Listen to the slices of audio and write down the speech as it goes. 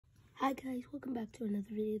Hi guys, welcome back to another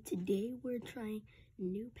video. Today we're trying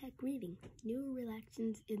new pet greeting, new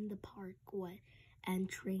relaxations in the park, and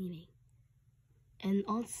training. And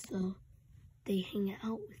also, they hang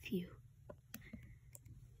out with you.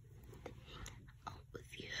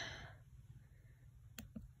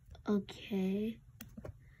 Okay,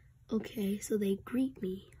 so they greet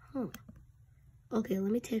me, huh? Okay,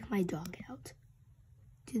 let me take my dog out.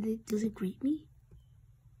 Does it greet me?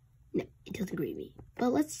 No, it doesn't greet me.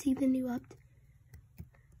 But let's see the new update.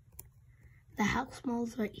 The house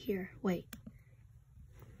mall's right here. Wait.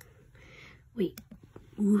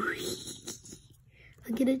 I'm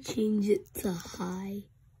gonna change it to hi.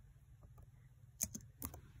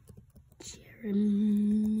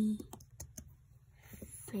 Jetemy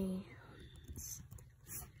fans.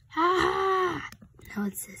 Ah! Now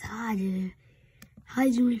it says hi, dude. Hi,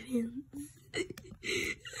 Jetemy fans.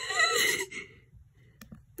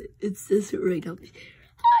 It says it right up.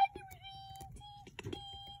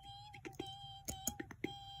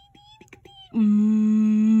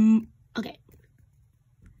 Okay.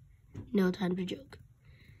 No time to joke.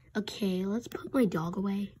 Okay, let's put my dog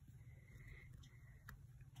away.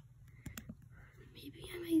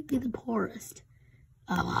 Maybe I might be the poorest.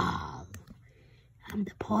 Oh, wow. I'm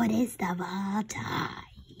the poorest of all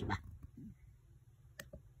time.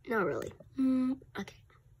 Not really. Okay.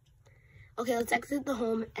 Okay, let's exit the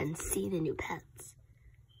home and see the new pets.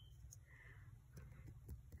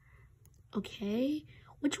 Okay,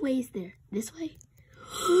 which way is there? This way?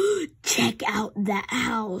 Check out that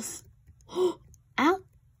house. Out.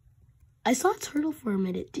 I saw a turtle for a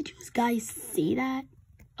minute. Did you guys see that?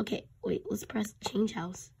 Okay, wait, let's press change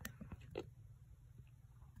house.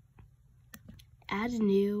 Add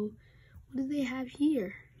new. What do they have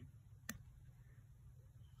here?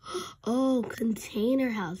 Oh, container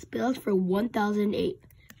house built for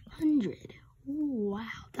 1,800.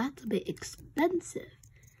 Wow, that's a bit expensive.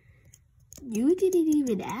 You didn't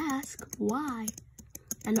even ask why.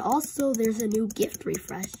 And also, there's a new gift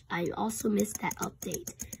refresh. I also missed that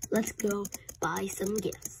update. Let's go buy some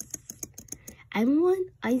gifts. I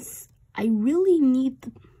really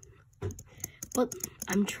need, but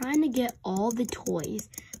I'm trying to get all the toys.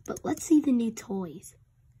 But let's see the new toys.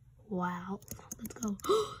 Wow, let's go.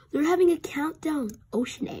 They're having a countdown.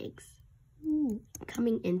 Ocean eggs. Ooh,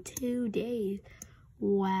 coming in 2 days.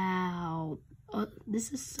 Wow,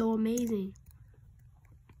 this is so amazing.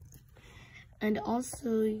 And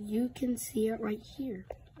also, you can see it right here.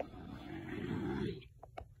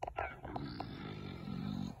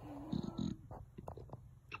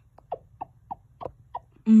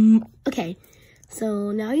 Okay,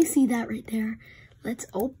 so now you see that right there. Let's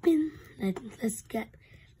open.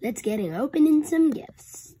 Let's get it opening some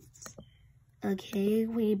gifts. Okay,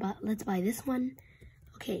 let's buy this one.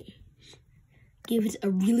 Okay, give it a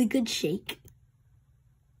really good shake.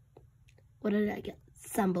 What did I get?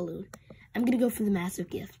 Sun balloon. I'm gonna go for the massive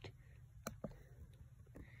gift.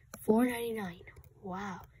 $4.99.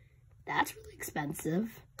 Wow, that's really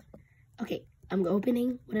expensive. Okay, I'm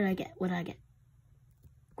opening. What did I get?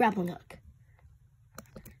 Grappling hook.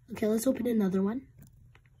 Okay, let's open another one.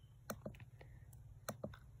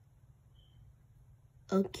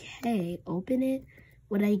 Okay, open it.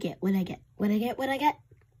 What did I get?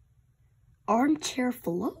 Armchair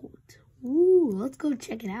float. Ooh, let's go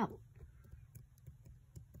check it out.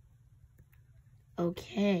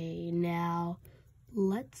 Okay, now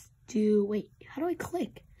let's do, wait, how do I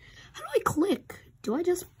click? Do I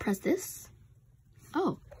just press this?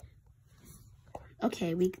 Oh.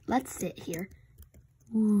 Okay, let's sit here.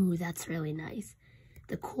 Ooh, that's really nice.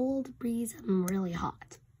 The cold breeze, I'm really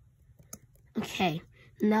hot. Okay,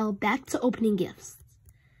 now back to opening gifts.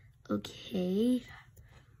 Okay.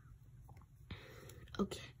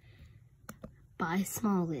 Buy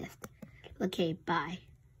small gift. Okay, buy.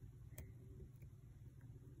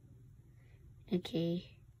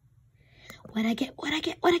 Okay. What I get?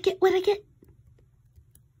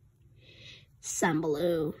 Sun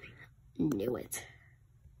balloon. Knew it.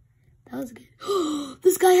 That was good.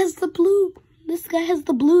 This guy has the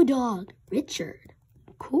blue dog. Richard.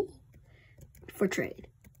 Cool. For trade.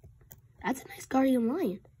 That's a nice guardian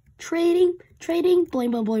lion. Trading, boing,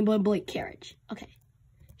 boing, boing, boing, boing, carriage. Okay.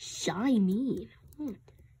 Shy mean.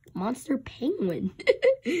 Monster penguin.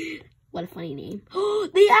 What a funny name.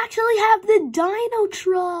 They actually have the dino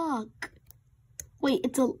truck. Wait,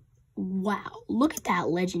 wow, look at that,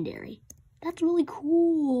 legendary. That's really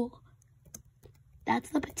cool. That's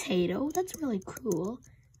the potato. That's really cool.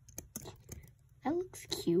 That looks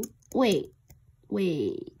cute. Wait.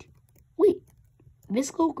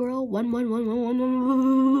 Visco girl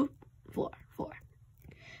 11111 4.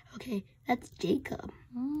 Okay, that's Jacob.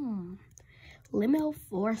 Limo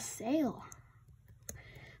for sale.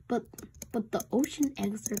 But the ocean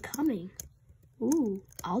eggs are coming. Ooh,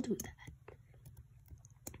 I'll do that.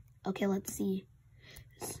 Okay, let's see.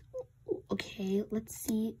 Okay, let's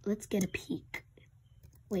see. Let's get a peek.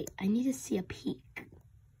 Wait, I need to see a peek.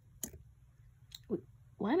 Wait,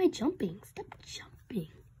 why am I jumping? Stop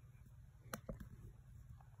jumping.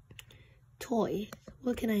 Toy.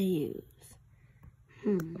 What can I use?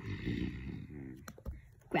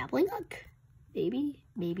 Grappling hook? Baby.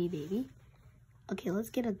 Okay, let's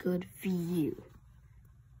get a good view.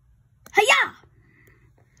 Hiya!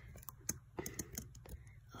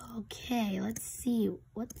 Okay, let's see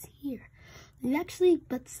what's here. There's actually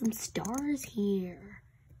but some stars here.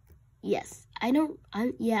 Yes,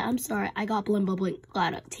 I'm sorry. I got bling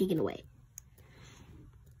taken away.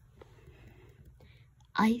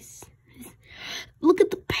 Ice. Look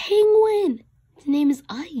at the penguin. His name is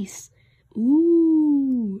Ice.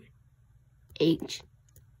 Ooh. H.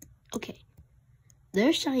 Okay.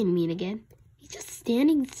 There's Shine Mean again. He's just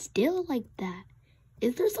standing still like that.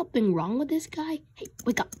 Is there something wrong with this guy? Hey,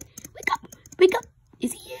 wake up. Wake up. Wake up.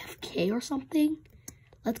 Is he AFK or something?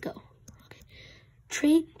 Let's go. Okay.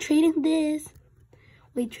 Trading this.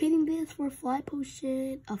 Wait, trading this for a fly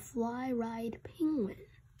potion, a fly ride penguin.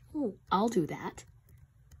 Oh, I'll do that.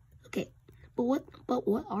 Okay. But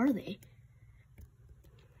what are they?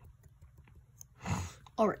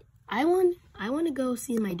 Alright. I want to go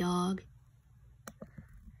see my dog.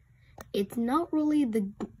 It's not really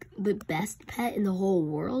the best pet in the whole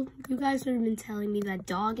world. You guys have been telling me that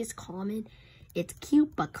dog is common. It's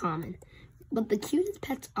cute but common. But the cutest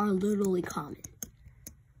pets are literally common.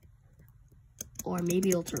 Or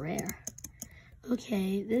maybe ultra rare.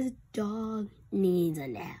 Okay, this dog needs a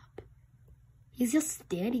nap. He's just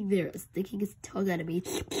standing there sticking his tongue out of me.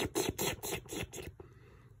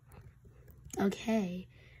 Okay.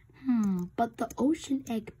 But the ocean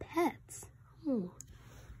egg pets. Oh.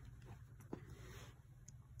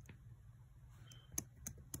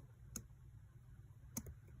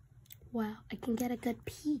 Wow, I can get a good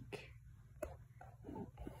peek.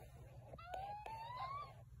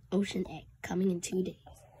 Ocean egg coming in 2 days.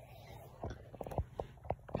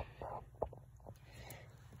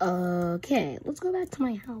 Okay, let's go back to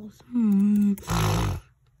my house.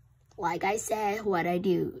 Like I said, what I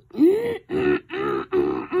do.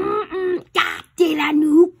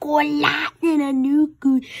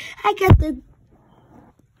 I got the...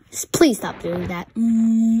 Please stop doing that.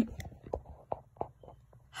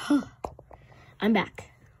 I'm back.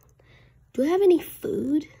 Do I have any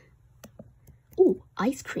food? Ooh,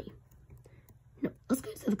 ice cream. No, let's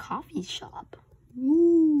go to the coffee shop.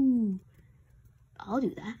 Ooh, I'll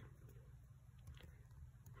do that.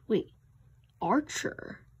 Wait,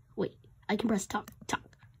 Archer. Wait, I can press talk.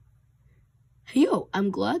 Hey, yo, I'm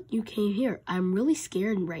glad you came here. I'm really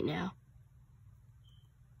scared right now.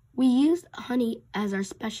 We used honey as our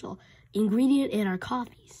special ingredient in our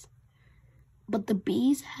coffees. But the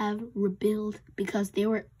bees have rebelled because they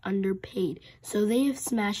were underpaid, so they have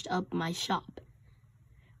smashed up my shop.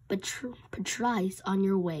 But Patrice on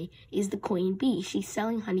your way is the queen bee. She's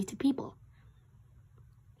selling honey to people.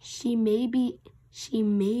 She may be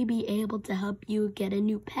able to help you get a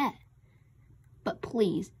new pet. But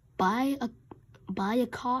please, buy a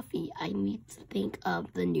coffee. I need to think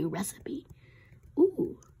of the new recipe.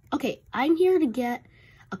 Ooh. Okay, I'm here to get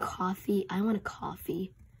a coffee. I want a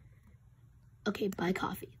coffee. Okay, buy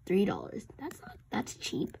coffee. $3. That's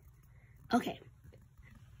cheap. Okay.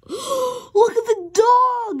 Look at the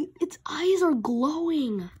dog! Its eyes are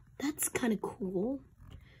glowing. That's kind of cool.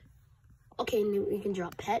 Okay, we can draw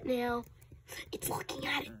a pet now. It's looking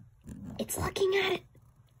at it. It's looking at it.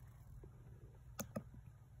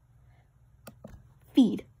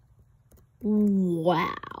 Feed.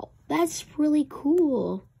 Wow, that's really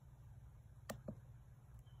cool.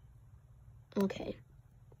 Okay.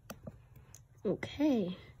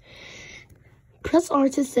 Okay. Press R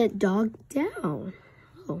to set dog down.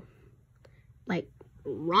 Oh. Like,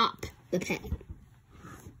 rob the pet.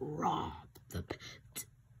 Rob the pet.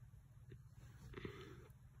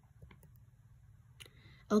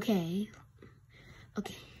 Okay.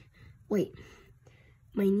 Okay. Wait.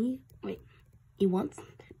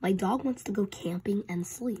 My dog wants to go camping and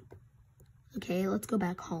sleep. Okay, let's go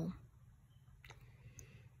back home.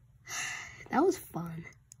 That was fun.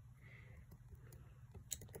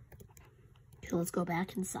 Okay, let's go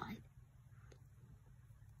back inside.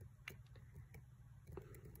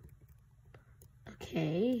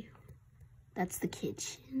 Okay, that's the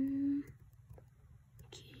kitchen.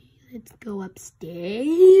 Okay, let's go upstairs.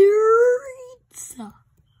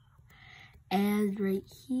 And right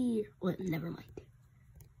here, well, never mind.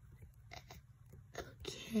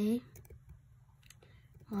 Okay.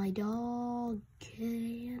 My dog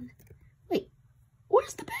can... Wait,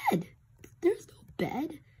 where's the bed? There's no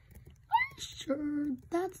bed. I'm sure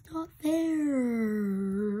that's not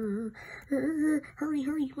fair. Hurry,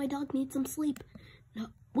 hurry. My dog needs some sleep. No,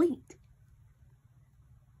 wait.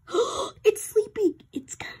 It's sleeping.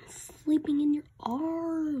 It's kind of sleeping in your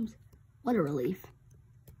arms. What a relief.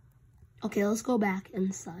 Okay, let's go back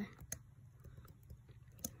inside.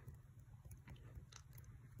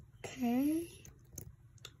 Okay.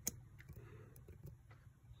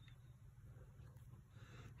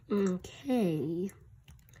 Okay.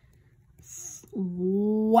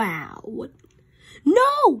 Wow.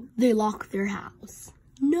 No! They locked their house.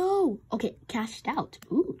 No. Okay, cashed out.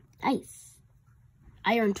 Ooh, nice.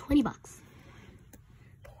 I earned 20 bucks.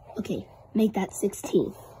 Okay, make that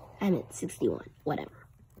 16. I meant 61. Whatever.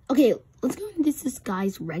 Okay, let's go into this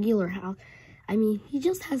guy's regular house. I mean, he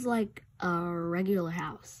just has like a regular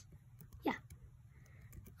house. Yeah.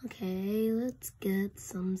 Okay, let's get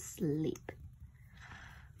some sleep.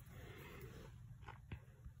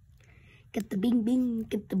 Get the bing bing,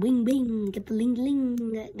 get the wing bing, get the ling ling,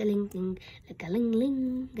 get the ling ling, like a ling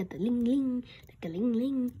ling, get the ling ling, like a ling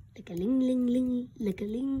ling, like a ling ling ling, like a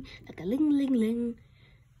ling, like a ling ling ling.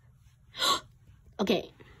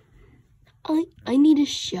 Okay. I need a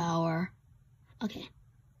shower. Okay.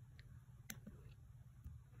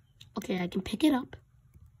 Okay, I can pick it up.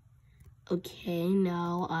 Okay,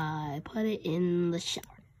 now I put it in the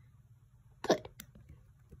shower. Good.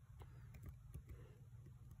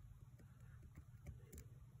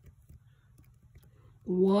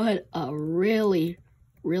 What a really,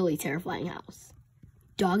 really terrifying house.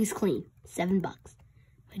 Dog is clean. 7 bucks.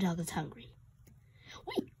 My dog is hungry.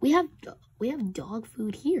 Wait, we have dog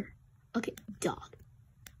food here. Okay, dog.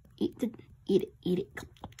 Eat it, eat it.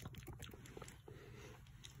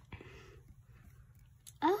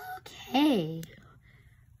 Okay.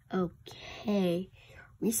 Okay.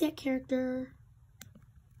 Reset character.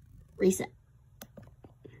 Reset.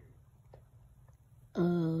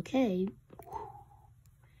 Okay.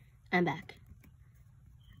 I'm back.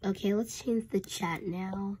 Okay, let's change the chat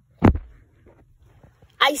now.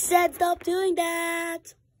 I said stop doing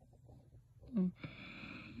that!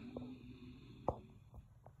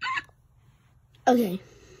 Okay.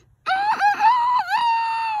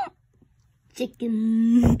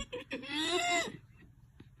 Chicken.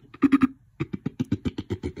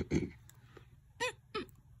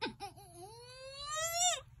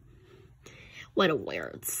 What a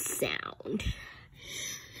weird sound.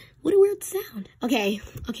 What a weird sound. Okay,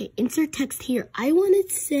 insert text here. I want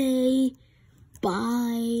to say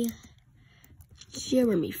bye,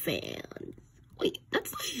 Jeremy fans. Wait,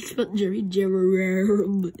 that's not spelled Jeremy.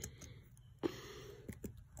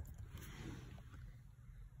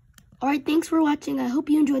 Alright, thanks for watching. I hope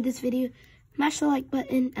you enjoyed this video. Smash the like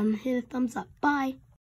button and hit a thumbs up. Bye.